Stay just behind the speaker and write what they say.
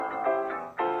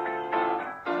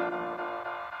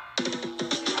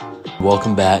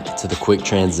Welcome back to the quick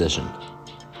transition.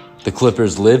 The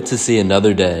Clippers lived to see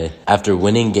another day after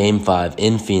winning Game 5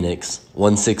 in Phoenix,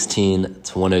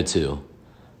 116-102.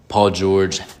 Paul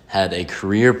George had a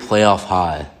career playoff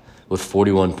high with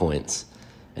 41 points,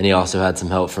 and he also had some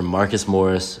help from Marcus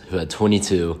Morris, who had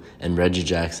 22, and Reggie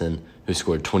Jackson, who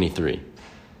scored 23.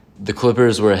 The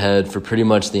Clippers were ahead for pretty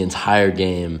much the entire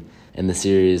game, and the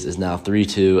series is now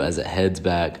 3-2 as it heads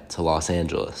back to Los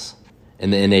Angeles.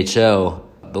 In the NHL,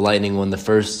 the Lightning won the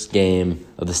first game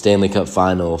of the Stanley Cup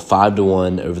Final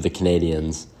 5-1 over the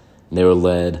Canadiens, and they were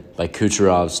led by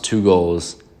Kucherov's 2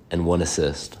 goals and 1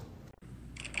 assist.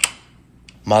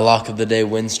 My lock of the day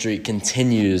win streak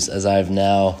continues as I have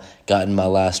now gotten my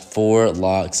last 4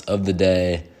 locks of the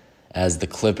day as the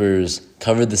Clippers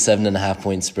covered the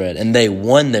 7.5-point spread, and they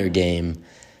won their game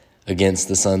against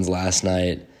the Suns last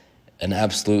night. An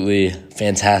absolutely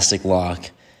fantastic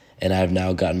lock, and I have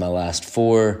now gotten my last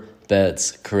 4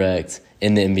 bets correct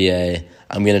in the NBA.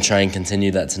 I'm going to try and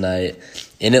continue that tonight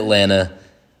in Atlanta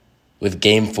with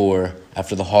Game 4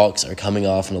 after the Hawks are coming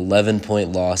off an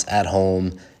 11-point loss at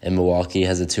home and Milwaukee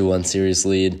has a 2-1 series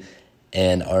lead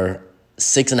and are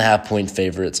 6.5-point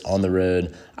favorites on the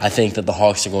road. I think that the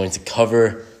Hawks are going to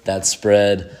cover that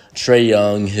spread. Trae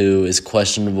Young, who is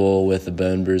questionable with a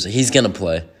bone bruise, he's going to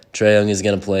play. Trae Young is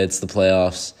going to play. It's the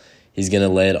playoffs. He's going to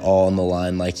lay it all on the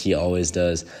line like he always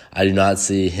does. I do not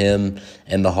see him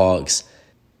and the Hawks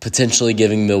potentially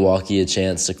giving Milwaukee a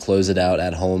chance to close it out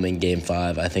at home in Game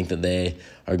 5. I think that they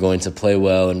are going to play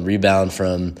well and rebound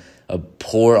from a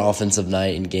poor offensive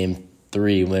night in Game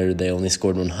 3 where they only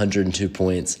scored 102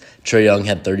 points. Trae Young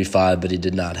had 35, but he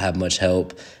did not have much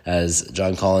help as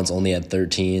John Collins only had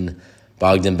 13.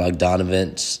 Bogdan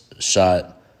Bogdanovic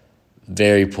shot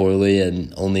very poorly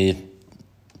and only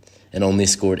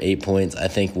scored 8 points. I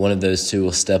think one of those two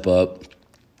will step up.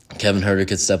 Kevin Huerter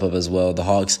could step up as well. The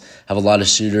Hawks have a lot of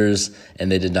shooters,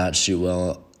 and they did not shoot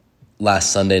well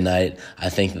last Sunday night. I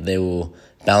think that they will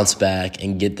bounce back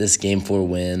and get this Game 4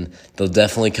 win. They'll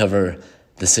definitely cover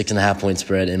the 6.5-point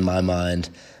spread in my mind.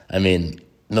 I mean,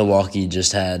 Milwaukee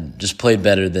just played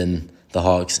better than the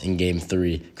Hawks in Game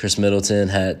 3. Chris Middleton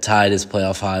had tied his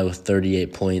playoff high with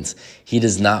 38 points. He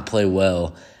does not play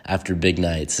well after big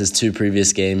nights. His 2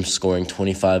 previous games scoring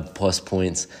 25-plus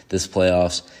points this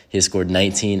playoffs. He has scored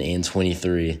 19 and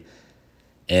 23.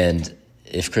 And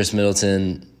if Chris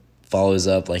Middleton follows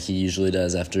up like he usually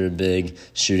does after a big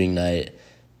shooting night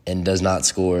and does not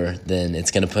score, then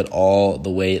it's going to put all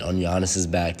the weight on Giannis's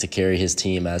back to carry his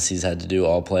team as he's had to do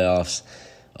all playoffs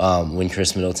when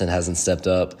Chris Middleton hasn't stepped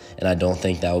up. And I don't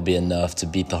think that will be enough to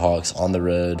beat the Hawks on the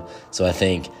road. So I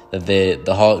think that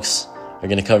the Hawks are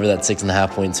going to cover that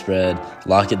 6.5-point spread.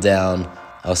 Lock it down.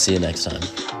 I'll see you next time.